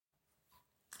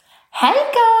Hey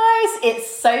guys, it's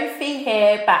Sophie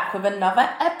here, back with another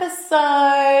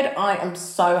episode. I am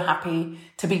so happy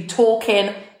to be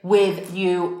talking with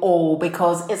you all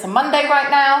because it's a Monday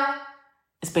right now.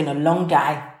 It's been a long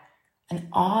day and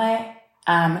I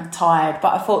am tired,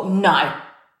 but I thought, no,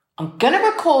 I'm going to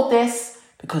record this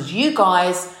because you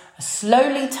guys are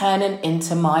slowly turning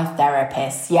into my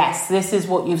therapists. Yes, this is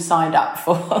what you've signed up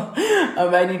for.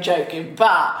 I'm only joking,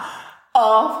 but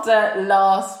after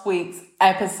last week's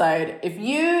episode, if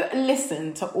you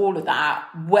listened to all of that,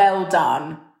 well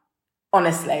done.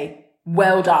 Honestly,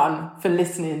 well done for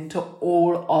listening to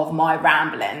all of my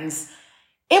ramblings.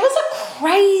 It was a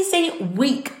crazy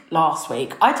week last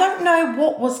week. I don't know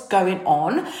what was going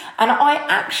on, and I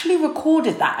actually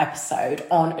recorded that episode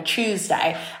on a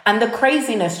Tuesday, and the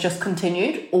craziness just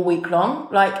continued all week long.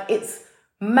 Like, it's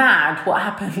mad what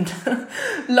happened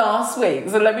last week.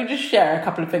 So let me just share a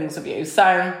couple of things with you.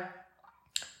 So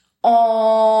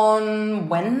on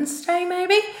Wednesday,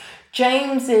 maybe,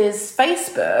 James's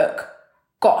Facebook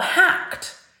got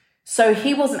hacked. So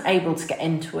he wasn't able to get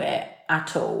into it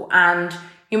at all. And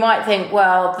you might think,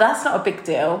 well, that's not a big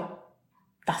deal.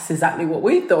 That's exactly what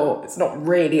we thought. It's not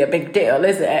really a big deal,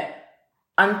 is it?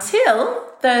 Until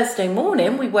Thursday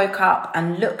morning, we woke up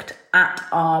and looked at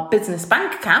our business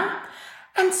bank account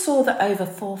and saw that over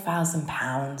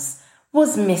 £4,000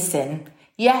 was missing.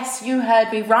 Yes, you heard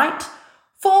me right.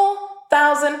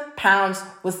 £4,000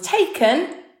 was taken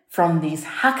from these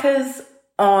hackers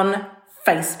on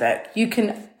Facebook. You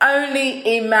can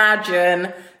only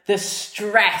imagine the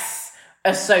stress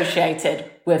associated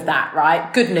with that,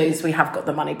 right? Good news, we have got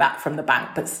the money back from the bank,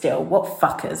 but still, what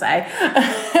fuckers, eh?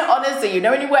 Honestly, you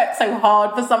know when you work so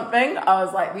hard for something? I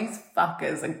was like, these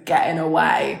fuckers are getting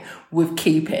away with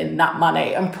keeping that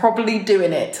money and probably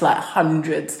doing it to like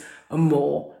hundreds and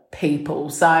more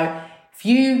people. So if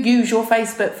you use your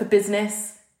Facebook for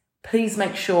business, please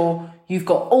make sure you've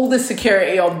got all the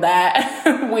security on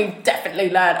there. We've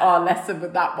definitely learned our lesson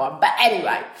with that one. But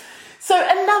anyway, so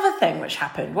another thing which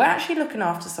happened, we're actually looking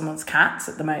after someone's cats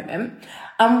at the moment.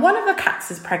 And one of the cats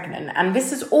is pregnant. And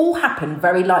this has all happened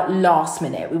very like last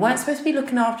minute. We weren't supposed to be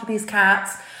looking after these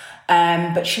cats.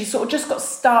 But she sort of just got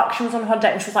stuck. She was on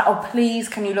holiday and she was like, oh, please,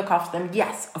 can you look after them?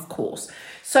 Yes, of course.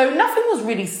 So nothing was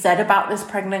really said about this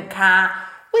pregnant cat.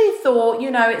 We thought,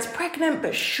 you know, it's pregnant,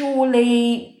 but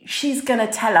surely she's going to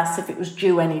tell us if it was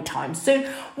due anytime soon.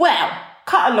 Well,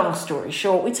 cut a long story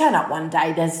short, we turn up one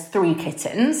day, there's 3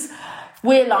 kittens.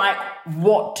 We're like,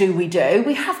 what do? We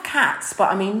have cats, but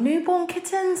I mean, newborn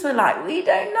kittens, we're like, we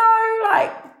don't know,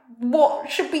 like, what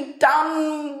should be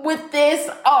done with this?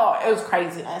 Oh, it was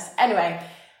craziness. Anyway,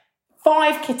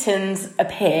 5 kittens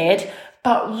appeared,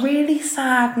 but really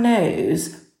sad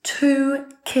news, 2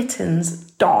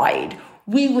 kittens died.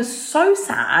 We were so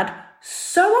sad,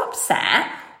 so upset.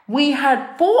 We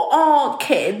had brought our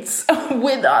kids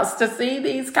with us to see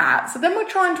these cats. So then we're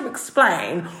trying to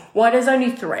explain why there's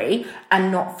only 3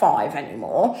 and not 5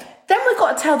 anymore. Then we've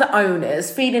got to tell the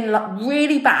owners, feeling like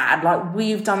really bad, like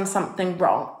we've done something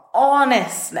wrong,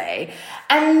 honestly.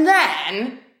 And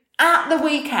then at the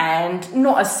weekend,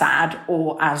 not as sad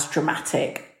or as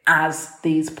dramatic as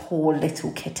these poor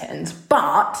little kittens,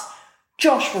 but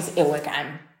Josh was ill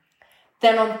again.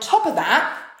 Then on top of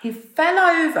that, he fell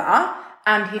over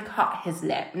and he cut his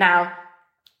lip. Now,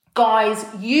 guys,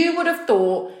 you would have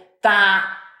thought that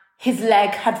his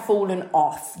leg had fallen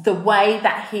off the way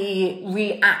that he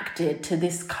reacted to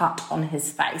this cut on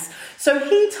his face. So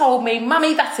he told me,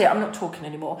 Mummy, that's it, I'm not talking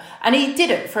anymore. And he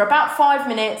didn't. For about 5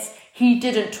 minutes, he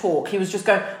didn't talk. He was just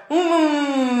going,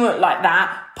 like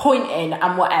that, pointing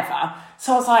and whatever.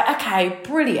 So I was like, okay,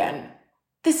 brilliant.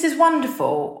 This is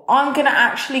wonderful. I'm going to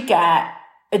actually get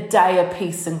a day of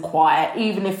peace and quiet,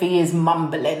 even if he is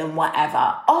mumbling and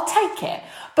whatever. I'll take it.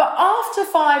 But after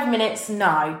 5 minutes,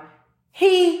 no.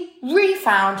 He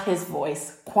refound his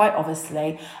voice, quite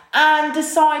obviously, and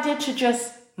decided to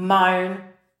just moan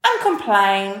and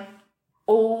complain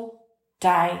all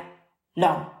day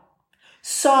long.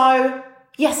 So,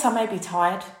 yes, I may be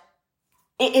tired.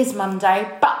 It is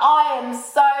Monday, but I am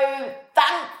so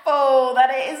thankful that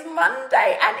it is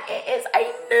Monday and it is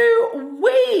a new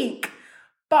week.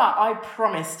 But I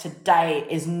promise today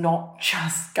is not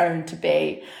just going to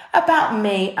be about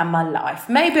me and my life.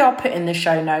 Maybe I'll put in the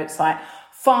show notes, like,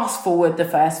 fast forward the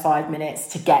first 5 minutes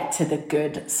to get to the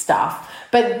good stuff.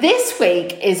 But this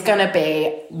week is going to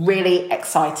be really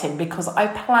exciting because I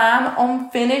plan on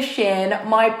finishing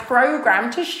my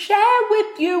program to share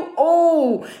with you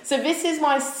all. So this is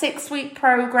my 6-week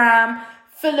program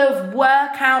full of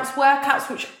workouts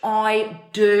which I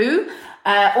do.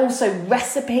 Also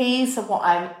recipes of what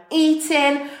I'm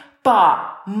eating,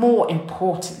 But more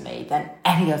importantly than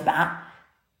any of that,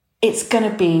 it's going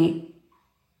to be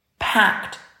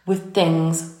packed with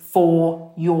things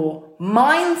for your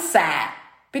mindset.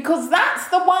 Because that's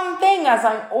the one thing, as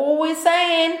I'm always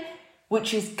saying,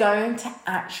 which is going to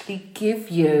actually give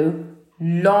you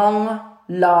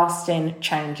long-lasting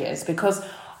changes. Because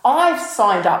I've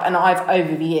signed up and I've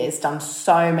over the years done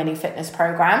so many fitness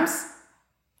programs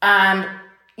and,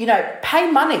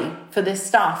 pay money for this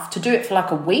stuff to do it for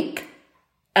like a week.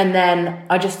 And then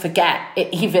I just forget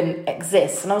it even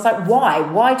exists. And I was like, why?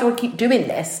 Why do I keep doing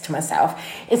this to myself?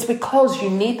 It's because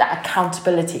you need that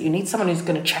accountability. You need someone who's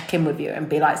going to check in with you and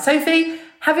be like, Sophie,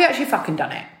 have you actually fucking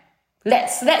done it?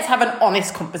 Let's have an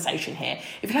honest conversation here.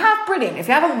 If you have, brilliant. If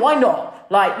you haven't, why not?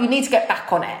 You need to get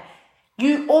back on it.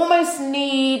 You almost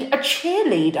need a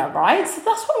cheerleader, right? So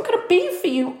that's what I'm going to be for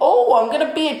you all. I'm going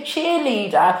to be a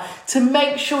cheerleader to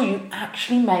make sure you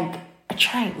actually make a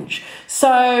change.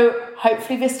 So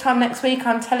hopefully this time next week,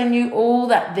 I'm telling you all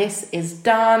that this is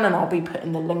done, and I'll be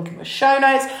putting the link in the show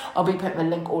notes. I'll be putting the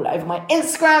link all over my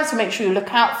Instagram, so make sure you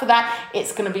look out for that.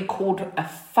 It's going to be called a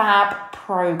Fab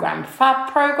program,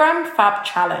 Fab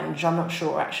challenge. I'm not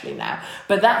sure actually now,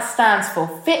 but that stands for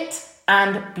Fit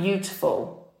and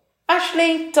Beautiful.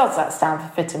 Actually, does that stand for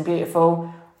Fit and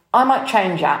Beautiful? I might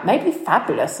change that. Maybe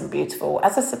Fabulous and Beautiful.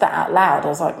 As I said that out loud, I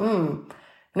was like,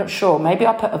 not sure. Maybe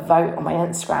I'll put a vote on my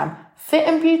Instagram. Fit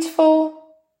and Beautiful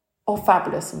or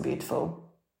Fabulous and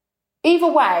Beautiful.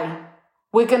 Either way,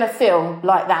 we're going to feel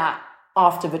like that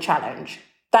after the challenge.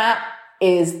 That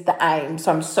is the aim.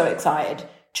 So I'm so excited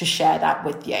to share that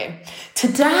with you.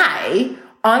 Today,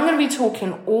 I'm going to be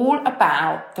talking all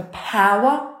about the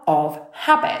power of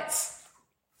habits.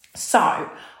 So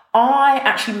I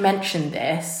actually mentioned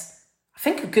this, I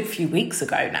think a good few weeks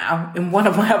ago now, in one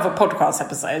of my other podcast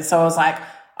episodes. So I was like,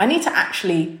 I need to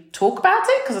actually talk about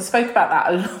it because I spoke about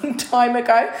that a long time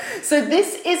ago. So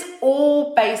this is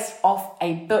all based off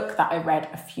a book that I read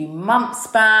a few months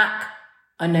back.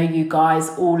 I know you guys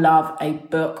all love a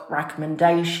book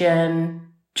recommendation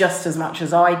just as much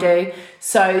as I do.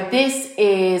 So this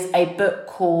is a book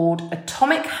called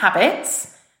Atomic Habits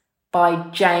by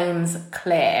James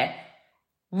Clear.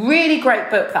 Really great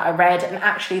book that I read, and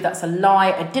actually that's a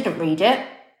lie. I didn't read it.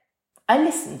 I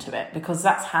listened to it because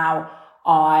that's how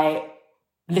I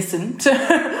listen to,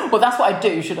 well, that's what I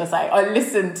do, should I say. I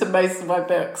listen to most of my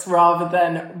books rather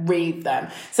than read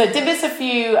them. So I did this a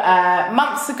few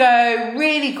months ago.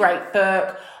 Really great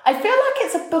book. I feel like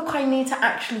it's a book I need to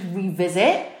actually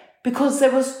revisit because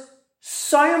there was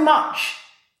so much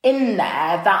in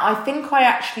there that I think I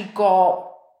actually got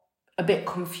a bit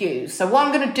confused. So what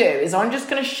I'm going to do is I'm just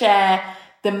going to share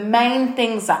the main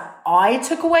things that I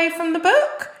took away from the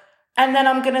book, and then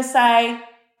I'm going to say,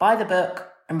 buy the book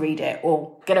and read it,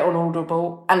 or get it on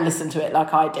Audible and listen to it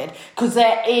like I did, because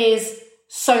there is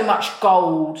so much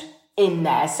gold in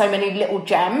there, so many little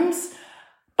gems.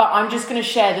 But I'm just going to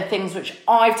share the things which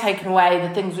I've taken away,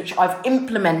 the things which I've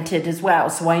implemented as well,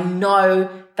 so I know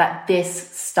that this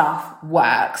stuff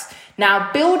works.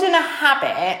 Now, building a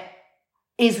habit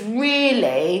is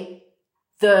really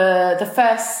the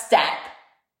first step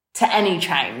to any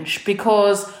change,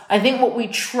 because I think what we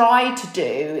try to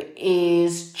do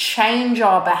is change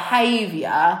our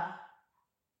behavior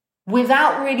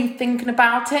without really thinking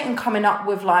about it and coming up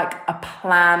with like a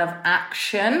plan of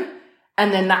action.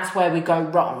 And then that's where we go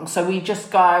wrong. So we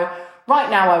just go, right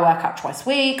now I work out twice a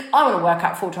week. I want to work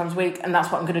out 4 times a week, and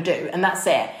that's what I'm going to do. And that's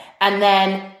it. And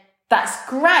then that's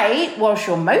great whilst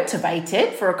you're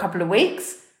motivated for a couple of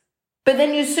weeks, but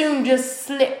then you soon just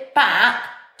slip back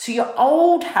to your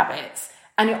old habits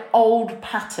and your old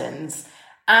patterns.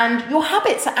 And your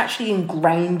habits are actually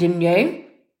ingrained in you.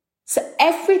 So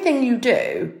everything you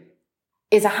do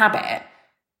is a habit.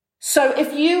 So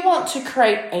if you want to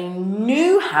create a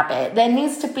new habit, there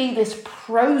needs to be this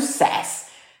process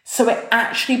so it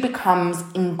actually becomes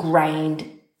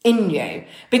ingrained in you.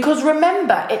 Because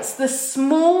remember, it's the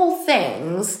small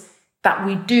things that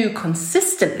we do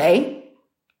consistently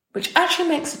which actually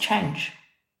makes a change.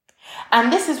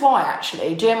 And this is why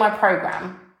actually doing my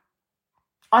program,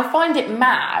 I find it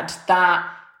mad that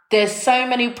there's so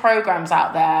many programs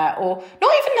out there, or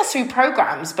not even necessarily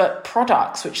programs, but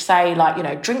products which say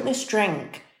like, drink this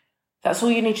drink. That's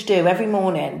all you need to do every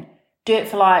morning. Do it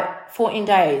for like 14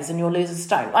 days and you'll lose a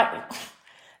stone. Like,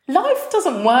 life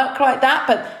doesn't work like that,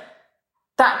 but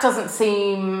that doesn't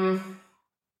seem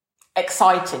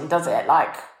exciting, does it?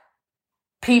 Like,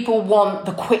 people want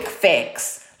the quick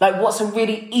fix. Like, what's a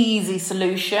really easy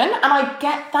solution? And I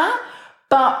get that,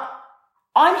 but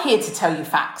I'm here to tell you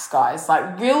facts, guys.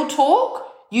 Like, real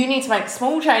talk, you need to make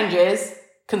small changes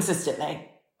consistently.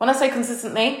 When I say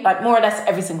consistently, like more or less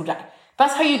every single day.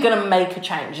 That's how you're going to make a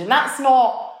change. And that's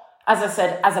not, as I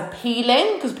said, as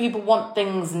appealing because people want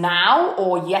things now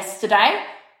or yesterday.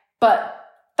 But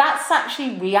that's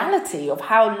actually reality of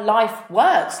how life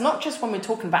works. Not just when we're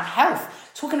talking about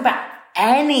health, talking about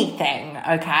anything,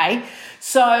 okay?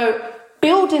 So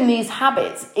building these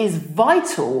habits is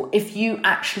vital if you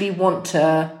actually want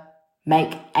to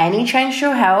make any change to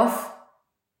your health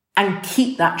and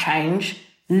keep that change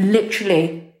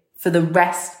literally for the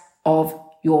rest of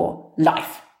your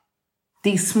life.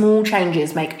 These small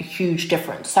changes make a huge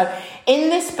difference. So in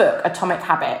this book, Atomic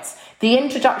Habits, the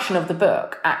introduction of the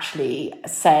book actually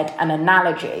said an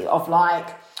analogy of like,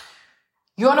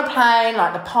 you're on a plane,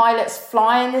 like the pilot's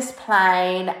flying this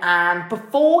plane, and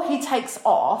before he takes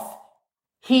off,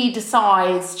 he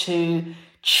decides to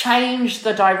change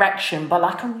the direction by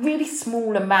like a really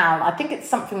small amount. I think it's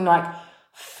something like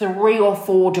 3 or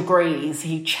 4 degrees.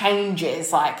 He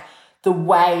changes like the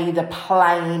way the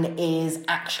plane is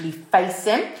actually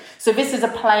facing. So this is a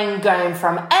plane going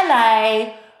from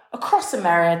LA across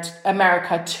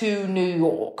America to New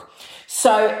York.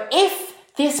 So if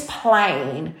this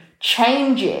plane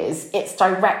changes its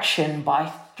direction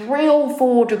by 3 or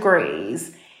 4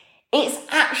 degrees, it's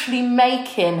actually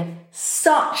making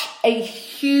such a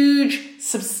huge,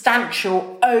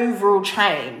 substantial overall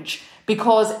change,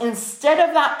 because instead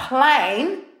of that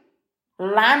plane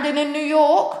landing in New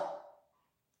York,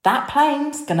 that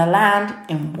plane's going to land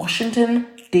in Washington,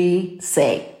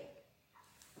 D.C.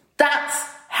 That's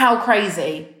how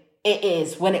crazy it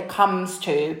is when it comes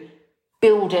to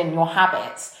building your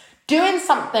habits. Doing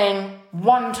something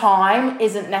one time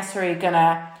isn't necessarily going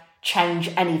to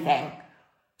change anything.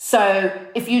 So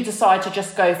if you decide to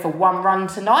just go for one run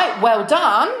tonight, well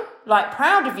done, like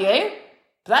proud of you,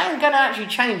 but that ain't going to actually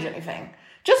change anything.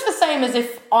 Just the same as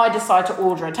if I decide to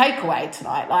order a takeaway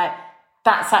tonight, like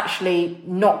that's actually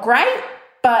not great,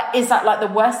 but is that like the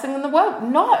worst thing in the world?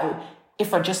 No,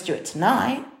 if I just do it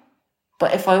tonight.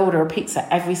 But if I order a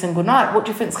pizza every single night, what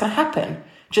do you think is going to happen?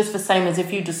 Just the same as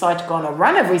if you decide to go on a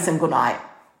run every single night,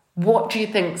 what do you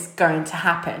think is going to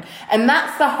happen? And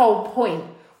that's the whole point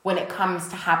when it comes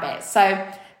to habits. So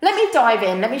let me dive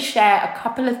in. Let me share a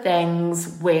couple of things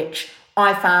which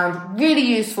I found really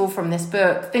useful from this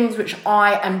book, things which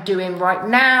I am doing right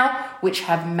now, which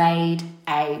have made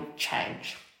a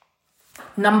change.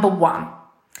 Number 1,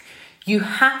 you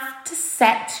have to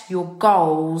set your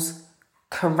goals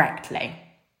correctly.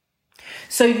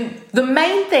 So the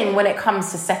main thing when it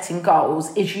comes to setting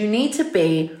goals is you need to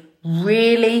be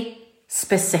really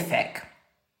specific.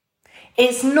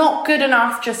 It's not good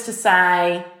enough just to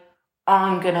say,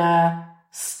 I'm going to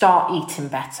start eating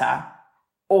better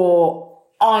or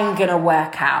I'm going to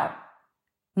work out.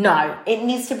 No, it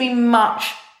needs to be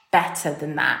much better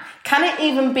than that. Can it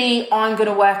even be, I'm going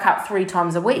to work out 3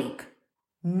 times a week?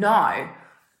 No.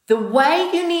 The way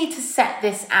you need to set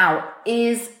this out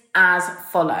is as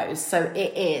follows. So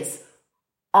it is,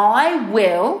 I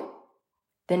will,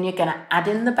 then you're going to add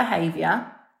in the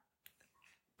behavior,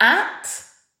 add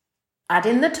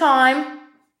in the time,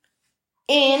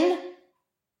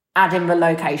 add in the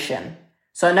location.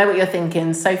 So I know what you're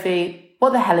thinking, Sophie,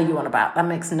 what the hell are you on about? That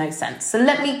makes no sense. So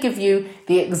let me give you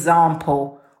the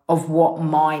example of what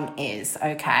mine is,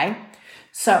 okay?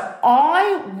 So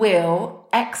I will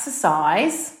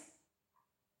exercise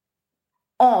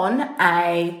on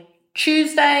a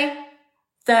Tuesday,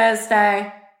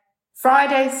 Thursday,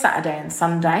 Friday, Saturday and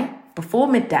Sunday before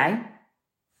midday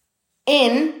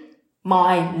in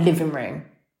my living room.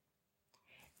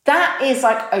 That is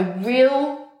like a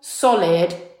real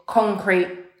solid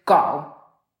concrete goal.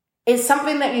 It's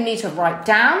something that you need to write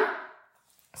down,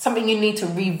 something you need to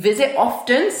revisit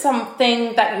often,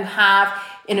 something that you have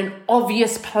in an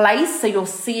obvious place so you're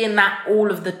seeing that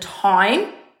all of the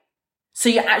time. So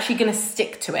you're actually going to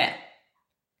stick to it.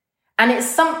 And it's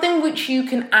something which you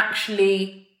can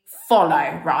actually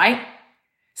follow, right?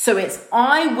 So it's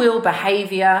I will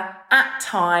behavior at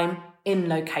time in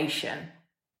location.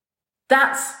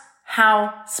 That's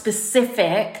how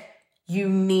specific you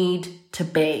need to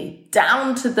be,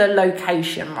 down to the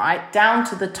location, right? Down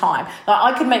to the time.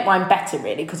 Like I could make mine better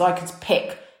really because I could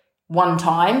pick one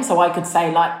time. So I could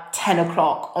say like 10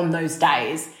 o'clock on those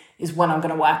days is when I'm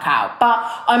going to work out. But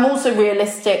I'm also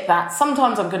realistic that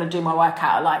sometimes I'm going to do my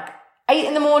workout at like 8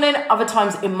 in the morning. Other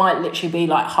times it might literally be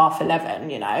like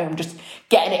 11:30, you know, I'm just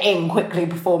getting it in quickly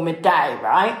before midday,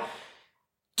 right?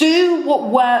 Do what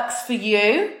works for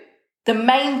you. The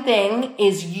main thing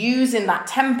is using that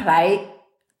template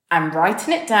and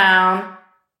writing it down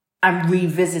and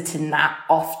revisiting that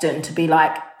often to be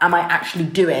like, am I actually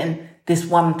doing this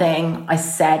one thing I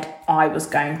said I was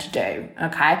going to do.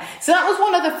 Okay. So that was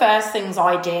one of the first things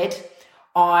I did.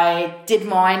 I did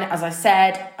mine, as I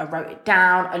said, I wrote it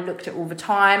down, I looked at it all the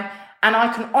time, and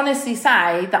I can honestly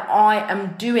say that I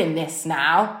am doing this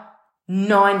now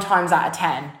 9 times out of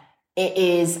 10. It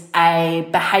is a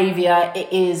behaviour,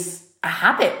 it is a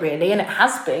habit really, and it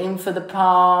has been for the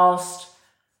past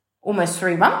almost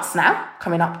 3 months now,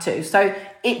 coming up to. So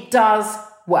it does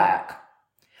work.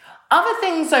 Other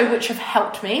things though which have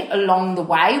helped me along the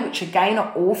way, which again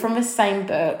are all from the same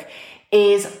book,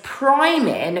 is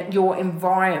priming your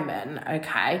environment,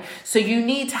 okay? So you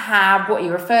need to have what he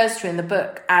refers to in the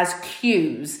book as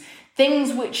cues,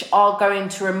 things which are going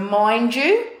to remind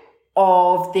you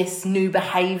of this new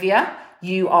behavior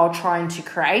you are trying to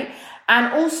create.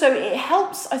 And also it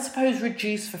helps, I suppose,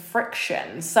 reduce the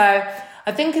friction. So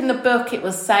I think in the book it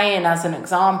was saying, as an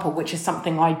example, which is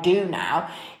something I do now,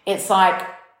 it's like,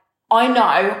 I know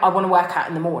I want to work out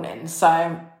in the morning.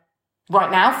 So right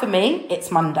now for me,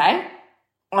 it's Monday.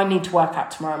 I need to work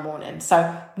out tomorrow morning.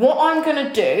 So what I'm going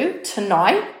to do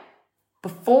tonight,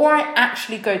 before I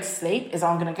actually go to sleep, is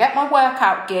I'm going to get my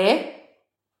workout gear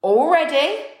all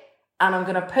ready and I'm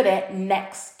going to put it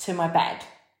next to my bed.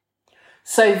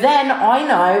 So then I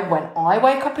know when I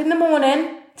wake up in the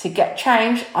morning to get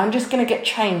changed, I'm just going to get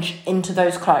changed into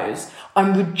those clothes.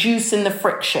 I'm reducing the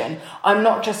friction. I'm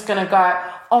not just going to go,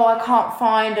 oh, I can't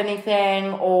find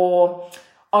anything, or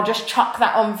I'll just chuck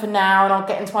that on for now and I'll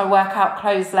get into my workout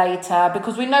clothes later,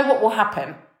 because we know what will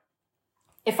happen.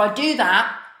 If I do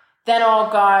that, then I'll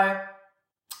go,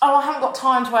 oh, I haven't got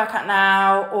time to work out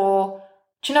now, or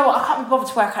do you know what, I can't be bothered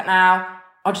to work out now,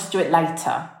 I'll just do it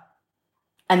later.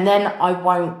 And then I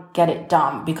won't get it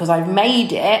done because I've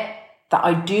made it that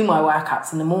I do my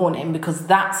workouts in the morning because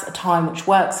that's a time which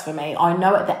works for me. I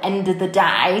know at the end of the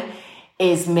day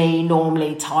is me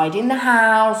normally tidying the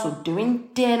house or doing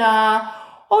dinner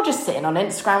or just sitting on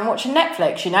Instagram watching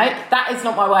Netflix, you know. That is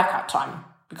not my workout time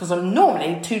because I'm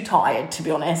normally too tired, to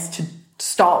be honest, to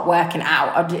start working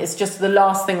out. It's just the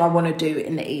last thing I want to do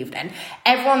in the evening.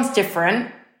 Everyone's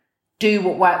different. Do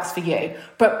what works for you.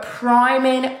 But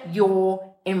priming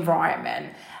your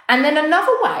environment. And then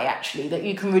another way, actually, that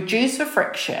you can reduce the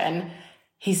friction,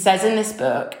 he says in this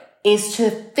book, is to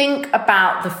think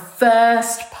about the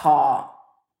first part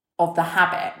of the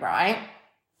habit, right?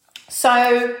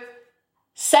 So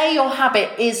say your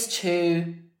habit is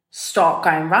to start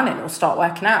going running or start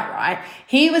working out, right?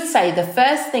 He would say the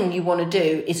first thing you want to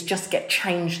do is just get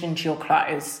changed into your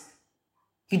clothes.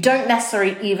 You don't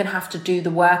necessarily even have to do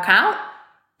the workout,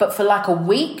 but for like a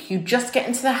week, you just get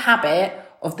into the habit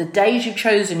of the days you've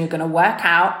chosen you're going to work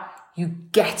out, you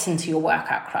get into your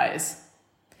workout clothes.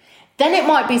 Then it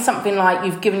might be something like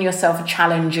you've given yourself a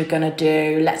challenge you're going to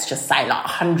do, let's just say like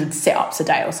 100 sit-ups a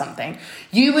day or something.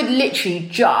 You would literally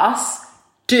just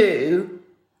do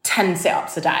 10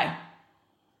 sit-ups a day.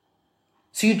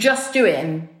 So you're just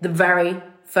doing the very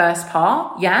first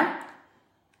part, yeah?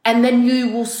 And then you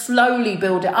will slowly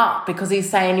build it up because he's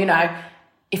saying, you know,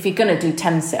 if you're going to do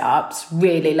 10 sit-ups,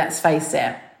 really, let's face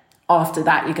it, after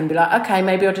that, you're going to be like, okay,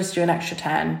 maybe I'll just do an extra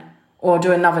 10 or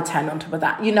do another 10 on top of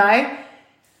that, you know?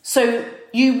 So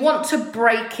you want to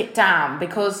break it down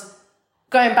because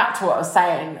going back to what I was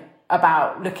saying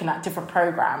about looking at different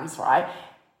programs, right?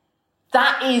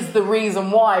 That is the reason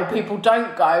why people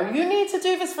don't go, you need to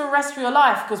do this for the rest of your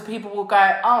life, because people will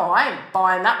go, oh, I ain't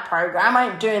buying that program. I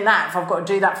ain't doing that if I've got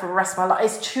to do that for the rest of my life.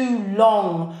 It's too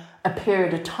long a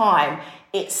period of time.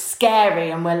 It's scary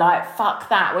and we're like, fuck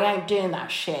that, we ain't doing that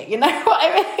shit. You know what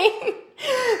I mean?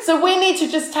 So we need to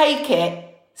just take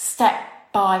it step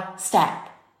by step.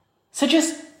 So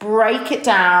just break it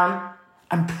down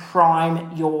and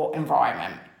prime your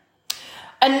environment.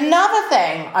 Another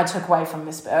thing I took away from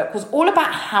this book was all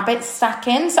about habit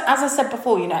stacking. So as I said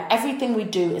before, you know, everything we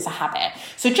do is a habit.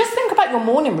 So just think about your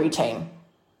morning routine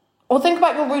or think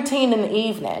about your routine in the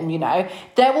evening, you know.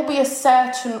 There will be a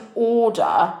certain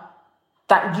order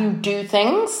that you do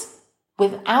things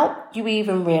without you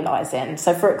even realising.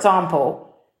 So for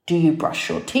example, do you brush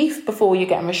your teeth before you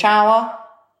get in the shower?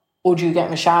 Or do you get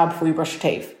in the shower before you brush your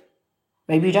teeth?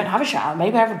 Maybe you don't have a shower.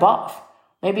 Maybe you have a bath.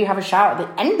 Maybe you have a shower at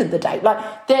the end of the day.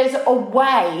 Like, there's a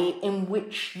way in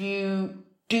which you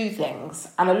do things.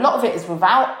 And a lot of it is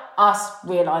without us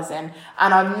realising.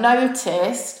 And I've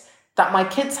noticed that my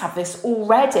kids have this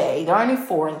already. They're only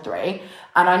 4 and 3.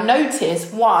 And I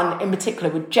noticed one in particular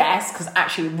with Jess, because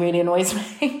actually it really annoys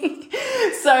me.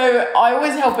 So I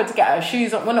always help her to get her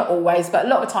shoes on. Well, not always, but a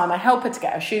lot of the time I help her to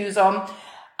get her shoes on.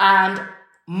 And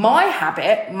my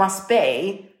habit must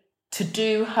be to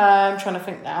do her, I'm trying to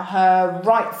think now, her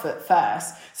right foot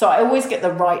first. So I always get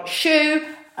the right shoe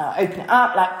Open it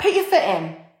up, like put your foot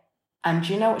in. And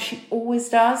do you know what she always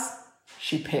does?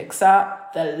 She picks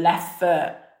up the left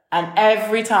foot. And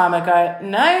every time I go,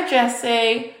 no,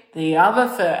 Jessie, the other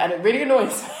foot. And it really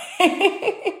annoys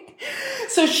me.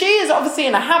 So she is obviously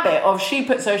in a habit of she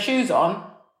puts her shoes on,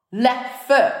 left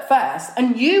foot first.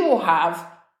 And you will have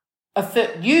a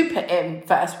foot you put in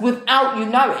first without you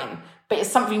knowing. But it's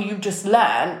something you just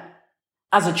learn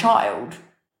as a child.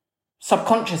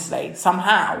 Subconsciously,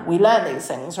 somehow, we learn these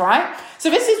things, right? So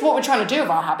this is what we're trying to do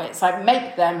with our habits, like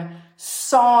make them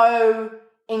so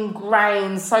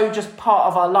ingrained, so just part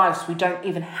of our lives, we don't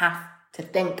even have to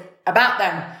think about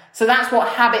them. So that's what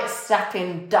habit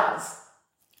stacking does.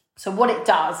 So what it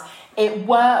does, it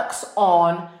works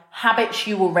on habits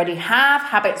you already have,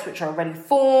 habits which are already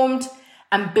formed,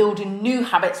 and building new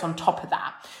habits on top of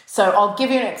that. So I'll give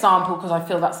you an example because I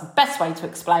feel that's the best way to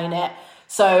explain it.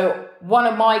 So one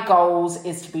of my goals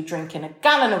is to be drinking a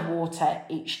gallon of water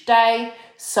each day.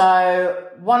 So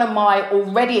one of my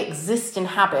already existing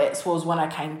habits was when I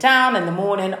came down in the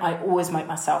morning, I always make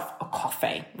myself a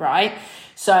coffee, right?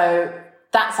 So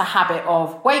that's a habit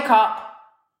of wake up,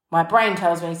 my brain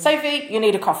tells me, Sophie, you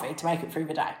need a coffee to make it through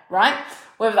the day, right?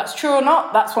 Whether that's true or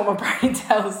not, that's what my brain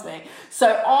tells me. So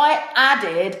I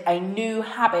added a new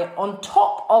habit on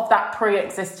top of that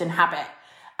pre-existing habit.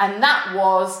 And that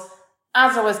was,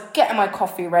 as I was getting my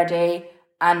coffee ready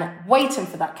and waiting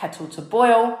for that kettle to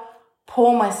boil,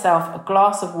 pour myself a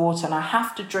glass of water, and I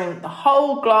have to drink the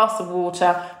whole glass of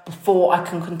water before I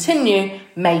can continue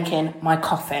making my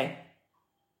coffee.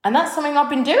 And that's something I've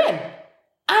been doing.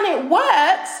 And it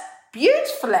works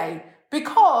beautifully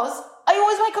because I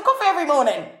always make a coffee every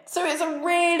morning. So it's a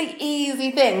really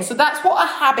easy thing. So that's what a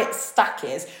habit stack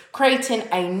is, creating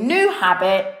a new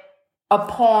habit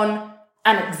upon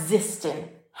an existing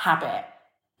habit.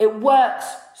 It works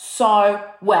so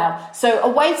well. So a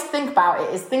way to think about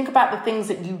it is think about the things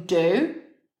that you do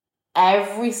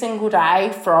every single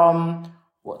day, from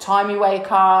what time you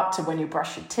wake up to when you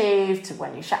brush your teeth to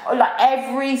when you shower, like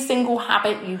every single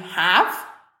habit you have,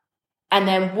 and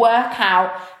then work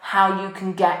out how you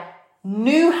can get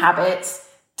new habits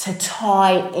to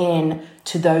tie in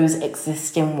to those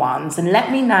existing ones. And let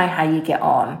me know how you get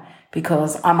on,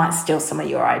 because I might steal some of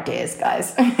your ideas,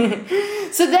 guys.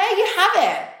 So there you have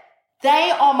it.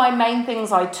 They are my main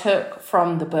things I took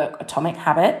from the book Atomic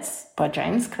Habits by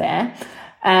James Clear.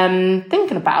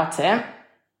 Thinking about it.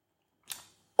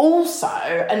 Also,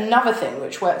 another thing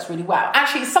which works really well.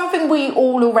 Actually, it's something we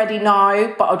all already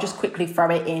know, but I'll just quickly throw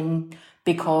it in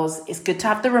because it's good to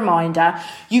have the reminder.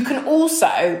 You can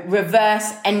also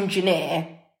reverse engineer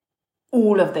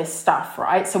all of this stuff,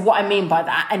 right? So what I mean by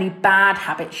that, any bad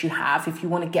habits you have, if you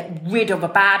want to get rid of a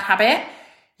bad habit,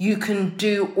 you can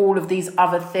do all of these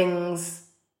other things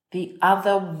the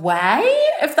other way,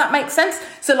 if that makes sense.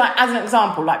 So like, as an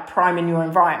example, like priming your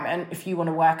environment, if you want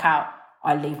to work out,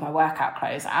 I leave my workout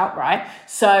clothes out, right?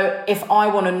 So if I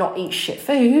want to not eat shit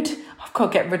food, I've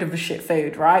got to get rid of the shit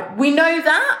food, right? We know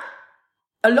that.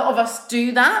 A lot of us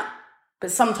do that,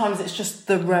 but sometimes it's just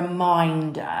the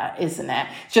reminder, isn't it?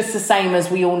 Just the same as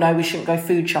we all know we shouldn't go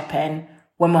food shopping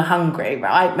when we're hungry,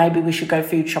 right? Maybe we should go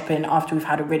food shopping after we've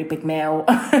had a really big meal,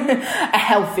 a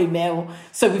healthy meal,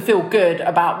 so we feel good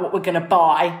about what we're going to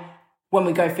buy when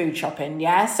we go food shopping,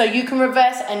 yeah? So you can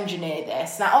reverse engineer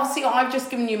this. Now, obviously, I've just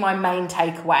given you my main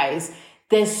takeaways.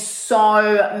 There's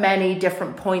so many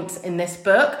different points in this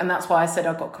book, and that's why I said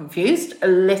I got confused a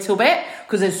little bit,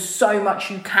 because there's so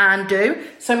much you can do,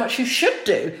 so much you should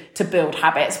do to build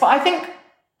habits. But I think,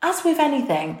 as with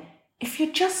anything, if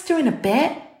you're just doing a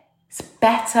bit, it's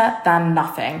better than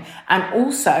nothing. And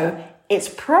also, it's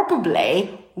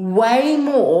probably way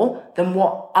more than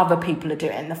what other people are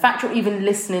doing. The fact you're even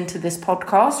listening to this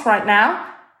podcast right now,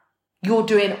 you're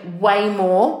doing way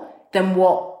more than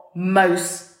what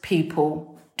most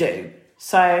people do.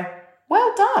 So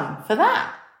well done for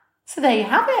that. So there you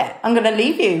have it. I'm going to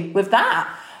leave you with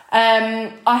that.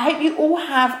 I hope you all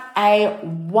have a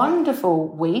wonderful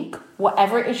week,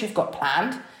 whatever it is you've got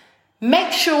planned.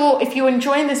 Make sure, if you're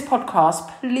enjoying this podcast,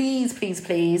 please, please,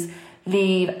 please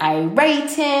leave a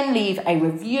rating, leave a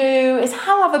review. It's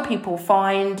how other people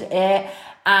find it.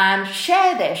 And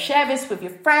share this with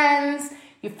your friends,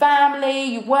 your family,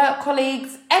 your work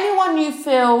colleagues, anyone you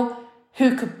feel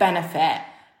who could benefit.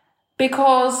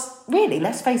 Because really,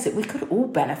 let's face it, we could all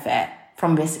benefit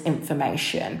from this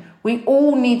information. We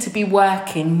all need to be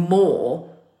working more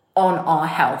on our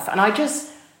health. And I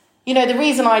just, the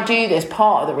reason I do this,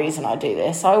 part of the reason I do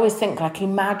this, I always think, like,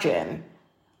 imagine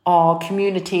our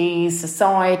communities,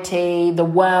 society, the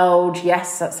world.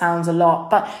 Yes, that sounds a lot,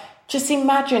 but Just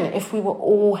imagine if we were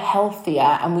all healthier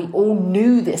and we all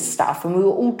knew this stuff and we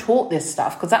were all taught this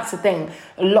stuff. Because that's the thing,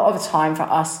 a lot of the time for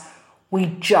us, we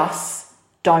just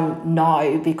don't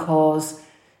know because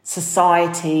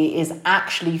society is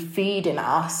actually feeding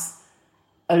us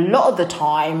a lot of the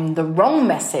time the wrong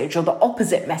message or the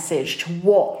opposite message to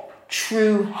what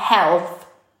true health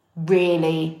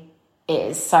really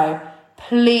is. So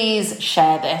please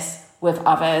share this with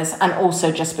others, and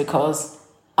also just because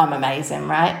I'm amazing,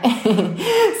 right?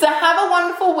 So have a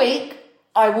wonderful week.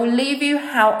 I will leave you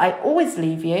how I always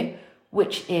leave you,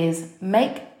 which is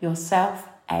make yourself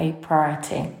a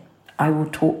priority. I will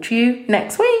talk to you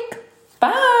next week.